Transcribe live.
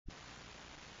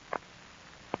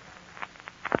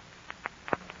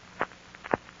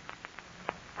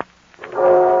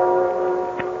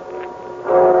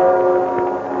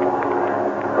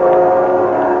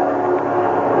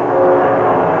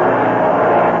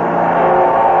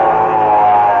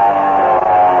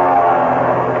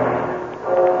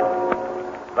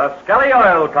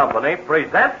Oil Company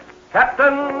presents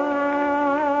Captain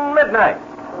Midnight.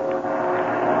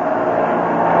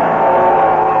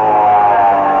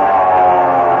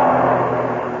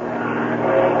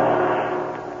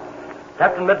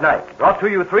 Captain Midnight, brought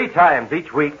to you 3 times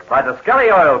each week by the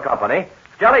Skelly Oil Company,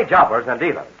 Skelly Jobbers and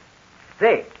Dealers.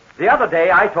 See, the other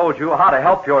day I told you how to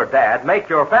help your dad make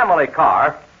your family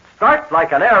car start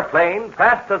like an airplane,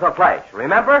 fast as a flash.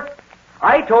 Remember?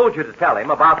 I told you to tell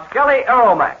him about Skelly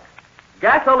Aeromax,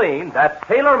 gasoline that's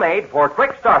tailor-made for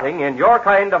quick starting in your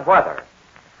kind of weather.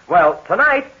 Well,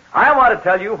 tonight, I want to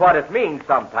tell you what it means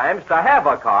sometimes to have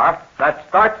a car that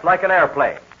starts like an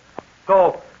airplane.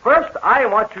 So, first, I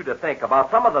want you to think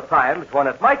about some of the times when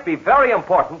it might be very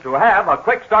important to have a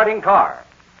quick-starting car.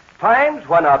 Times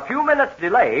when a few minutes'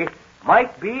 delay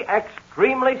might be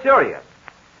extremely serious.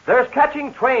 There's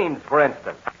catching trains, for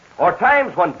instance, or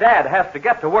times when Dad has to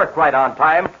get to work right on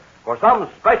time for some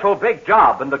special big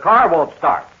job and the car won't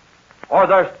start. Or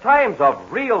there's times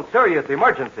of real serious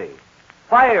emergency,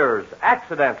 fires,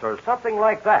 accidents, or something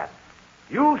like that.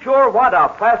 You sure want a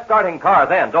fast-starting car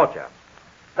then, don't you?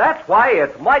 That's why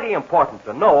it's mighty important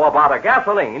to know about a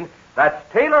gasoline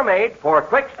that's tailor-made for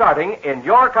quick starting in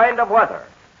your kind of weather.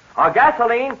 A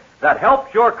gasoline that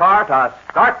helps your car to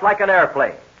start like an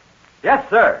airplane. Yes,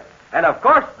 sir. And, of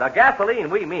course, the gasoline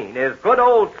we mean is good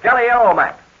old Skelly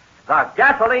Aeromax. The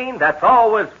gasoline that's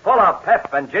always full of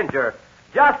pep and ginger,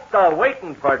 just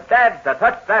waiting for Dad to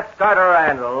touch that starter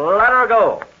and let her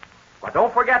go. But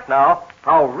don't forget now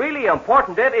how really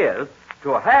important it is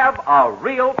to have a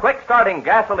real quick-starting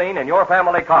gasoline in your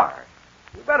family car.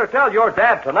 You better tell your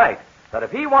dad tonight that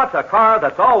if he wants a car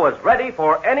that's always ready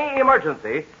for any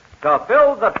emergency, to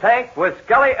fill the tank with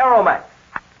Skelly Aeromax,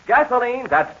 gasoline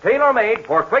that's tailor-made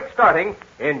for quick starting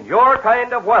in your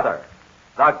kind of weather.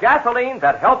 The gasoline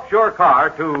that helps your car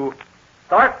to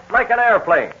start like an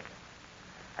airplane.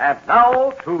 And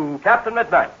now to Captain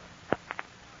Midnight.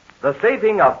 The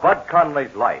saving of Bud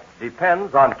Conley's life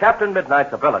depends on Captain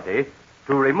Midnight's ability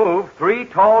to remove 3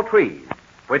 tall trees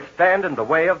which stand in the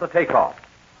way of the takeoff.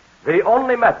 The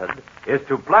only method is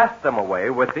to blast them away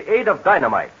with the aid of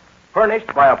dynamite,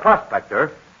 furnished by a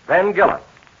prospector, Ben Gillis.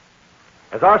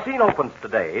 As our scene opens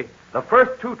today, the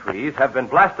first 2 trees have been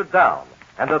blasted down,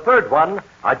 and the third one,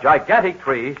 a gigantic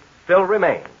tree, still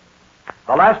remains.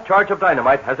 The last charge of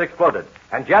dynamite has exploded,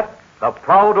 and yet the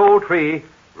proud old tree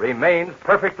remains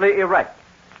perfectly erect,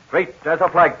 straight as a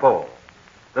flagpole.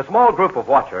 The small group of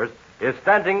watchers is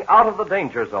standing out of the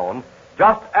danger zone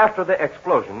just after the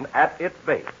explosion at its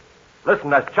base.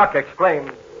 Listen as Chuck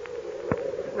exclaims,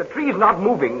 "The tree's not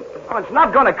moving. Oh, it's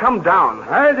not going to come down."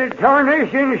 "By the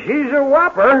tarnation, she's a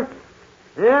whopper.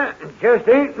 Yeah, it just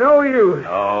ain't no use."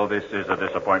 Oh, this is a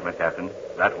disappointment, Captain.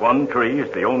 That one tree is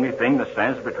the only thing that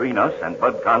stands between us and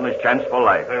Bud Conley's chance for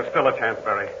life. There's still a chance,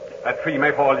 Barry. That tree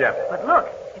may fall yet. But look,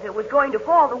 if it was going to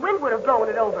fall, the wind would have blown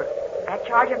it over. That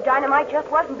charge of dynamite just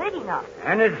wasn't big enough.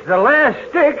 And it's the last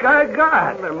stick I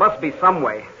got. There must be some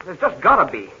way. There's just got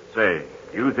to be. Say,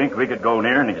 do you think we could go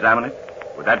near and examine it?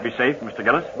 Would that be safe, Mr.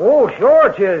 Gillis? Oh, sure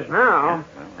it is now.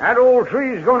 That old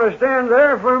tree's going to stand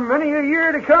there for many a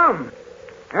year to come.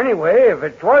 Anyway, if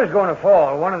it was going to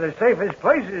fall, one of the safest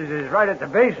places is right at the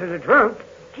base of the trunk.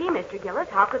 Gee, Mr. Gillis,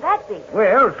 how could that be?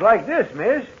 Well, it's like this,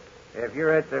 miss. If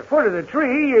you're at the foot of the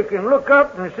tree, you can look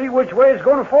up and see which way it's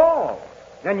going to fall.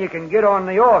 Then you can get on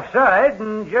the off side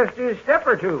in just a step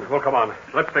or 2. Well, come on.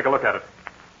 Let's take a look at it.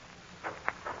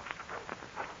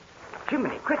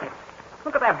 Jiminy crickets.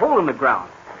 Look at that hole in the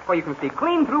ground. Well, you can see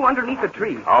clean through underneath the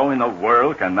tree. How in the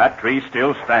world can that tree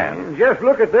still stand? And just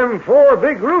look at them 4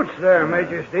 big roots there,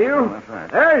 Major Steele. That's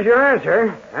right. There's your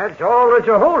answer. That's all that's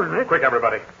a-holding it. Quick,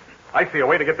 everybody. I see a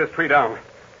way to get this tree down.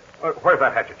 Where's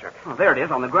that hatchet, Chuck? Oh, there it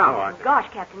is on the ground. Gosh,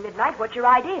 Captain Midnight, what's your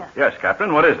idea? Yes,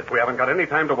 Captain, what is it? We haven't got any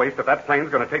time to waste if that plane's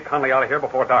going to take Conley out of here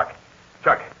before dark.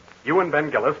 Chuck, you and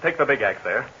Ben Gillis take the big axe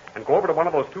there and go over to one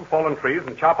of those 2 fallen trees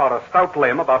and chop out a stout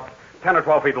limb about 10 or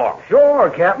 12 feet long.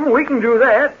 Sure, Captain. We can do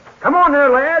that. Come on there,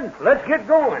 lad. Let's get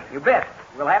going. You bet.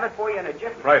 We'll have it for you in a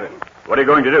jiffy. Right. What are you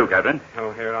going to do, Captain?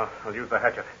 Oh, here, I'll use the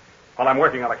hatchet. While I'm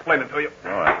working, I'll explain it to you.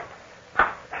 All right.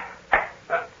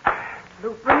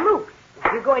 Loop and loop.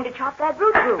 You're going to chop that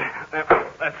root through.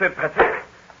 That's it.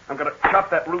 I'm going to chop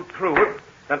that root through.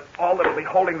 Then all that'll be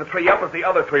holding the tree up is the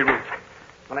other 3 roots.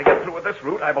 When I get through with this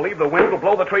root, I believe the wind will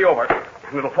blow the tree over,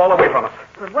 and it'll fall away from us.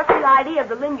 But what's the idea of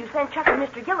the limb you sent Chuck and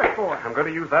Mr. Gillis for? I'm going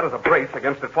to use that as a brace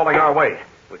against it falling our way.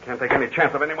 We can't take any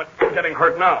chance of anyone getting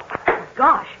hurt now.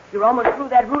 Gosh, you're almost through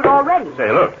that root already.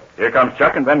 Say, look. Here comes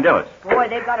Chuck and Ben Gillis. Boy,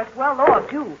 they've got a swell log,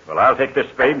 too. Well, I'll take this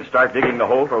spade and start digging the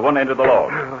hole for one end of the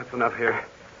log. Oh, that's enough here.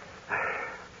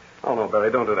 Oh, no,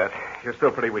 Barry, don't do that. You're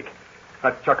still pretty weak.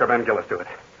 Let Chuck or Ben Gillis do it.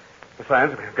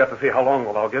 Besides, we've got to see how long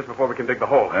the log is before we can dig the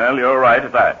hole. Well, you're right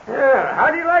at that. Yeah,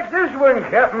 how do you like this one,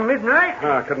 Captain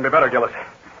Midnight? Couldn't be better, Gillis.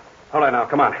 All right, now,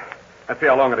 come on. Let's see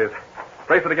how long it is.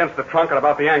 Brace it against the trunk at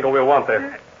about the angle we'll want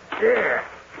there. There.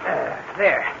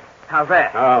 There. How's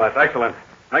that? Oh, that's excellent.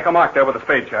 Make a mark there with a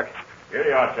spade, Chuck. Here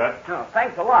you are, Chuck. Oh,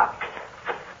 thanks a lot.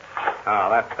 Oh,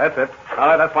 that's it. All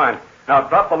right, that's fine. Now,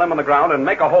 drop the limb on the ground and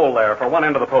make a hole there for one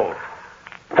end of the pole.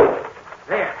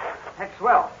 There. That's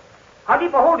swell. How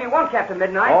deep a hole do you want, Captain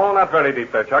Midnight? Oh, not very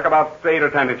deep there, Chuck. About 8 or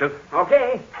 10 inches.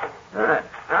 Okay.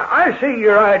 I see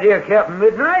your idea, Captain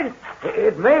Midnight.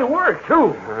 It may work,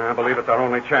 too. I believe it's our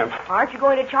only chance. Aren't you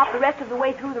going to chop the rest of the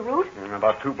way through the root?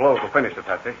 About 2 blows will finish it,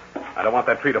 Patsy. I don't want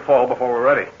that tree to fall before we're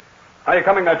ready. How you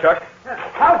coming there, Chuck?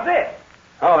 How's this?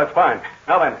 Oh, that's fine.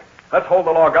 Now then, let's hold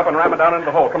the log up and ram it down into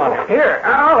the hole. Come on. Here,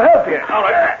 I'll help you. All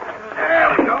right.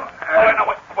 There we go. All right,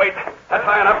 now, wait. That's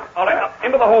high enough. All right, now,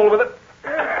 into the hole with it.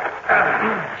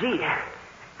 Gee, it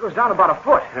goes down about a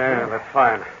foot. Yeah, that's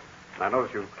fine. I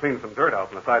notice you cleaned some dirt out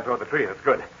from the side toward the tree. That's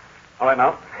good. All right,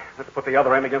 now, let's put the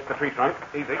other end against the tree trunk.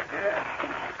 Easy.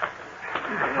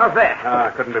 How's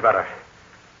that? Couldn't be better.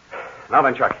 Now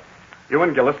then, Chuck, you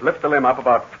and Gillis lift the limb up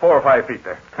about 4 or 5 feet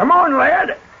there. Come on,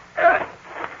 lad.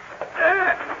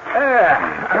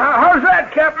 How's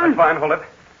that, Captain? That's fine, hold it.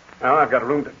 Now I've got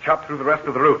room to chop through the rest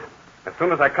of the root. As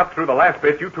soon as I cut through the last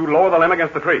bit, you two lower the limb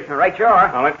against the tree. Right you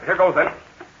are. All right, here goes then.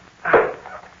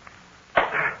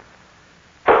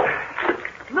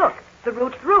 Look, the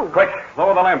root's through. Quick,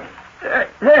 lower the limb.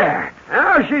 There.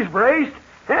 Now she's braced.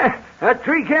 That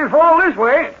tree can't fall this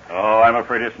way. Oh, I'm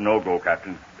afraid it's no-go,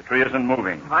 Captain. The tree isn't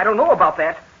moving. I don't know about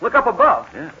that. Look up above.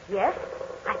 Yes,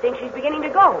 I think she's beginning to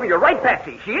go. Oh, you're right,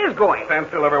 Patsy. She is going. Stand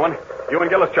still, everyone. You and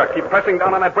Gillis, Chuck, keep pressing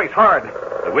down on that brace hard.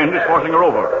 The wind is forcing her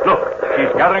over. Look,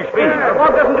 she's gathering speed. The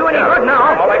log doesn't do any good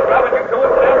now. All right, grab it. You two,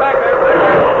 stand back there.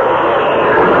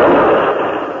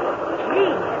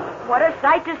 Gee, what a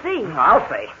sight to see. I'll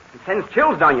say. It sends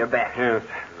chills down your back. Yes,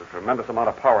 there's a tremendous amount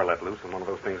of power let loose when one of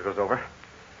those things goes over.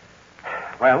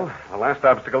 Well, the last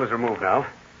obstacle is removed now.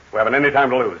 We haven't any time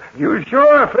to lose. You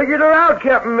sure figured her out,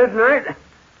 Captain Midnight.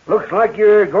 Looks like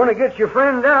you're going to get your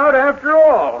friend out after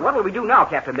all. What'll we do now,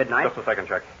 Captain Midnight? Just a second,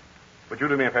 Chuck. Would you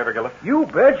do me a favor, Gillis? You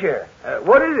betcha.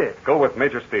 What is it? Go with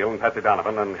Major Steele and Patsy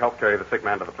Donovan and help carry the sick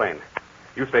man to the plane.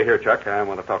 You stay here, Chuck. I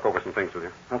want to talk over some things with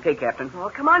you. Okay, Captain. Well,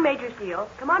 come on, Major Steele.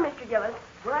 Come on, Mr. Gillis.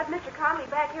 We'll have Mr. Conley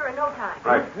back here in no time.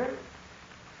 Right.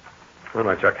 All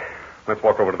right, Chuck. Let's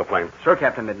walk over to the plane. Sure,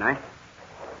 Captain Midnight.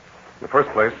 In the first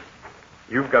place,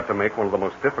 you've got to make one of the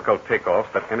most difficult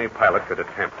takeoffs that any pilot could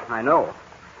attempt. I know.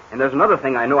 And there's another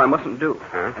thing I know I mustn't do.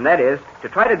 Huh? And that is to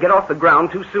try to get off the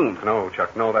ground too soon. No,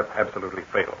 Chuck, no, that's absolutely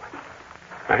fatal.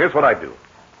 Now, here's what I'd do.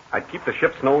 I'd keep the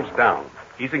ship's nose down,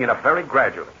 easing it up very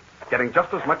gradually, getting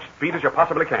just as much speed as you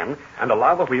possibly can, and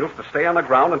allow the wheels to stay on the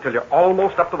ground until you're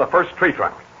almost up to the first tree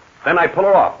trunk. Then I'd pull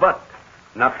her off, but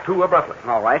not too abruptly.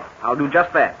 All right. I'll do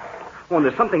just that. Oh, and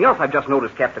there's something else I've just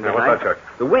noticed, Captain Now, Midnight. what's that,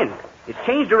 Chuck? The wind. It's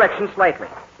changed direction slightly.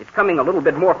 It's coming a little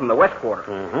bit more from the west quarter.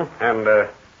 Mm-hmm. And,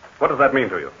 what does that mean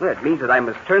to you? Well, it means that I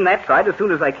must turn that side as soon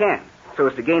as I can, so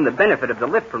as to gain the benefit of the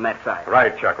lift from that side.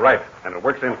 Right, Chuck, right. And it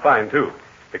works in fine, too,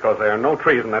 because there are no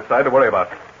trees on that side to worry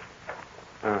about.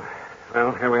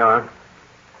 Well, here we are.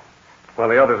 While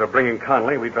the others are bringing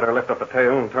Conley, we'd better lift up the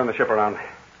tail and turn the ship around.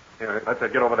 Here, that's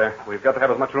it. Get over there. We've got to have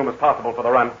as much room as possible for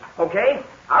the run. Okay.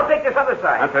 I'll take this other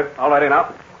side. That's it. All righty now.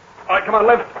 All right, come on,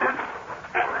 lift.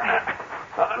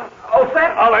 All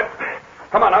set? All right.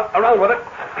 Come on, now. Around with it.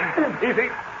 Easy.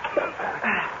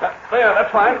 There,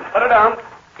 that's fine. Let her down.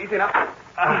 Easy now.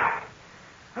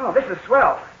 Oh, this is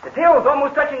swell. The tail is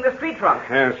almost touching this tree trunk.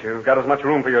 Yes, you've got as much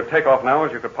room for your takeoff now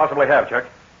as you could possibly have, Chuck.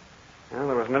 Well,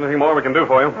 there isn't anything more we can do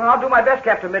for you. Well, I'll do my best,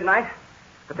 Captain Midnight.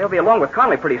 But they'll be along with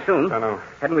Conley pretty soon. I know.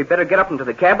 Hadn't we better get up into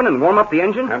the cabin and warm up the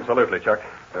engine? Absolutely, Chuck.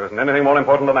 There isn't anything more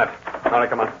important than that. All right,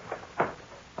 come on.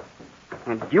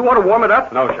 And do you want to warm it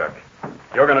up? No, Chuck.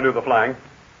 You're going to do the flying.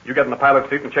 You get in the pilot's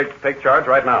seat and take charge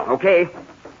right now. Okay.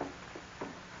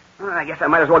 Well, I guess I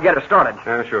might as well get her started.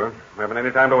 Yeah, sure. We haven't any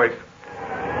time to waste.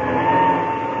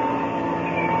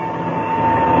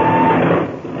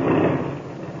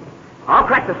 I'll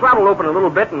crack the throttle open a little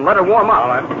bit and let her warm up. All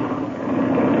right.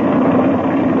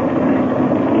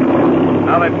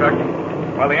 Now then, Chuck.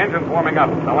 While the engine's warming up,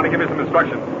 I want to give you some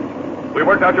instructions. We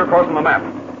worked out your course on the map.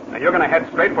 Now, you're going to head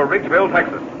straight for Ridgeville,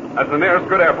 Texas. That's the nearest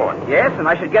good airport. Yes, and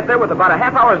I should get there with about a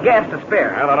half hour's gas to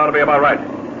spare. Well, that ought to be about right.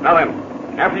 Now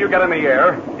then, after you get in the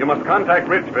air, you must contact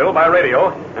Ridgeville by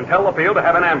radio and tell the field to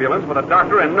have an ambulance with a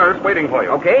doctor and nurse waiting for you.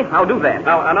 Okay, I'll do that.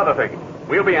 Now, another thing.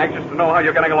 We'll be anxious to know how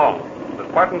you're getting along. The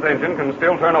Spartan's engine can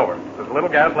still turn over. There's a little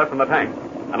gas left in the tank.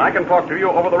 and I can talk to you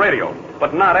over the radio,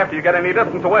 but not after you get any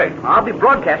distance away. I'll be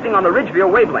broadcasting on the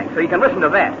Ridgeville wavelength, so you can listen to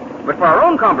that. But for our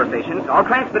own conversations, I'll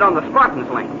transmit on the Spartans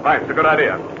link. Right, it's a good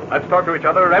idea. Let's talk to each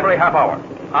other every half hour.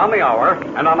 On the hour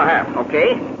and on the half.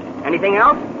 Okay. Anything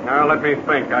else? Now, let me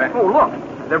think. Oh, look.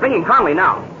 They're bringing Conley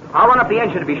now. I'll run up the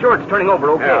engine to be sure it's turning over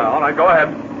okay. Yeah, all right, go ahead.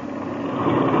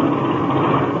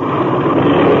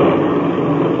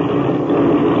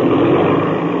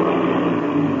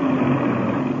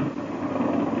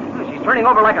 She's turning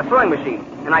over like a sewing machine,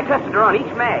 and I tested her on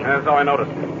each mag. Yeah, so I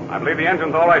noticed. I believe the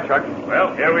engine's all right, Chuck.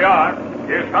 Well, here we are.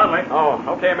 Here's Conley. Oh,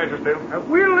 okay, Major Steele.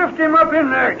 We'll lift him up in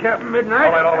there, Captain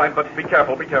Midnight. All right, but be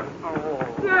careful, be careful.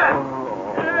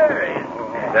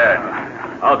 There.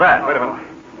 How's that? Wait a minute.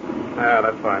 Yeah,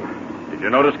 that's fine. Did you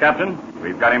notice, Captain?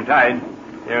 We've got him tied.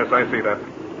 Yes, I see that.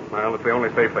 Well, it's the only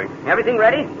safe thing. Everything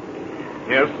ready?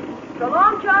 Yes? So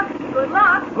long, Chuck. Good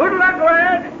luck. Good luck,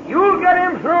 lad. You'll get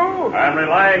him through. I'm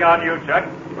relying on you, Chuck.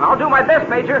 I'll do my best,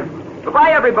 Major.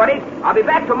 Goodbye, everybody. I'll be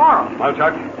back tomorrow. Well,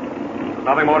 Chuck, there's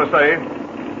nothing more to say.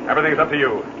 Everything's up to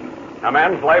you. A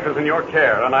man's life is in your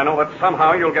care, and I know that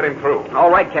somehow you'll get him through. All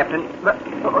right, Captain. But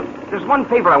there's one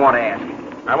favor I want to ask.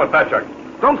 Now, what's that, Chuck?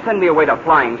 Don't send me away to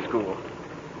flying school.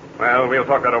 Well, we'll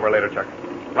talk that over later, Chuck.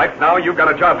 Right now, you've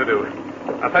got a job to do.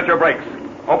 Now, set your brakes.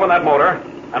 Open that motor,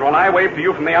 and when I wave to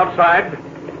you from the outside,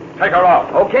 take her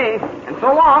off. Okay, and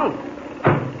so long.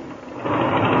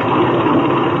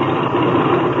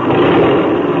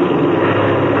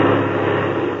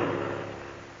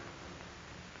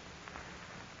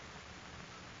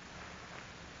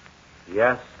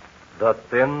 Yes, the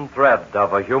thin thread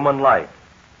of a human life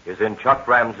is in Chuck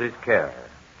Ramsey's care.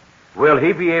 Will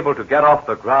he be able to get off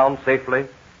the ground safely?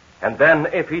 And then,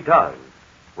 if he does,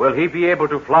 will he be able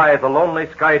to fly the lonely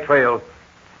sky trail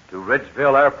to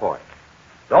Ridgeville Airport?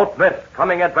 Don't miss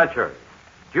Coming Adventures.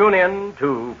 Tune in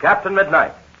to Captain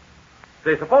Midnight.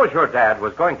 Say, suppose your dad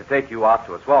was going to take you out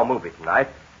to a swell movie tonight,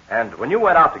 and when you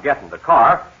went out to get in the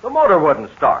car, the motor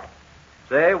wouldn't start.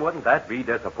 Say, wouldn't that be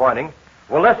disappointing?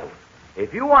 Well, listen.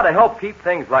 If you want to help keep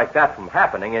things like that from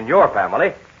happening in your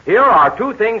family, here are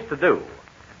two things to do.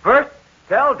 First,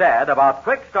 tell Dad about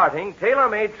quick-starting,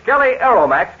 tailor-made Skelly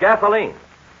Aeromax gasoline.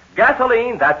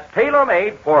 Gasoline that's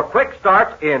tailor-made for quick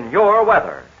starts in your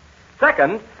weather.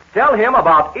 Second, tell him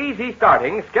about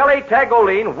easy-starting Skelly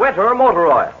Tagoline Winter Motor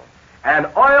Oil. An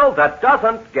oil that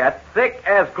doesn't get thick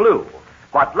as glue,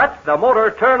 but lets the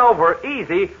motor turn over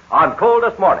easy on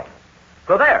coldest mornings.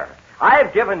 So there.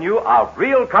 I've given you a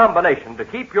real combination to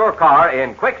keep your car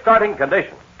in quick-starting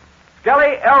condition.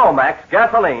 Skelly Aeromax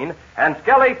gasoline and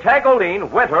Skelly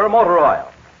Tagoline winter motor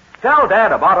oil. Tell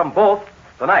Dad about them both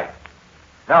tonight.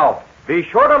 Now, be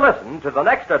sure to listen to the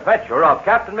next adventure of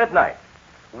Captain Midnight.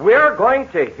 We're going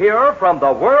to hear from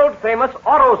the world-famous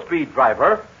auto speed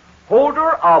driver,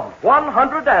 holder of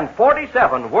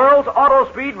 147 world's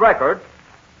auto speed records,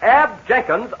 Ab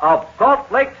Jenkins of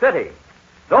Salt Lake City.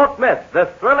 Don't miss this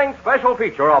thrilling special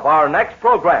feature of our next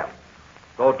program.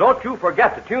 So don't you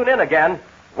forget to tune in again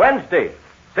Wednesday,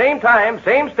 same time,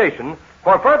 same station,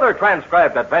 for further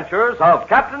transcribed adventures of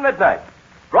Captain Midnight.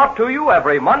 Brought to you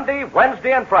every Monday,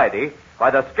 Wednesday, and Friday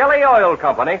by the Skelly Oil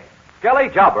Company, Skelly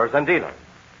Jobbers and Dealers.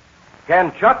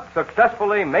 Can Chuck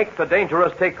successfully make the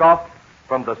dangerous takeoff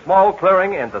from the small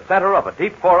clearing in the center of a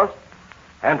deep forest,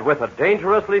 and with a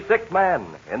dangerously sick man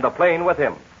in the plane with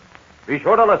him? Be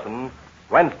sure to listen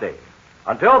Wednesday.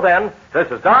 Until then,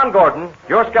 this is Don Gordon,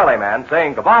 your Skelly Man,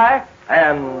 saying goodbye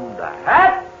and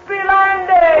happy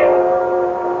landing!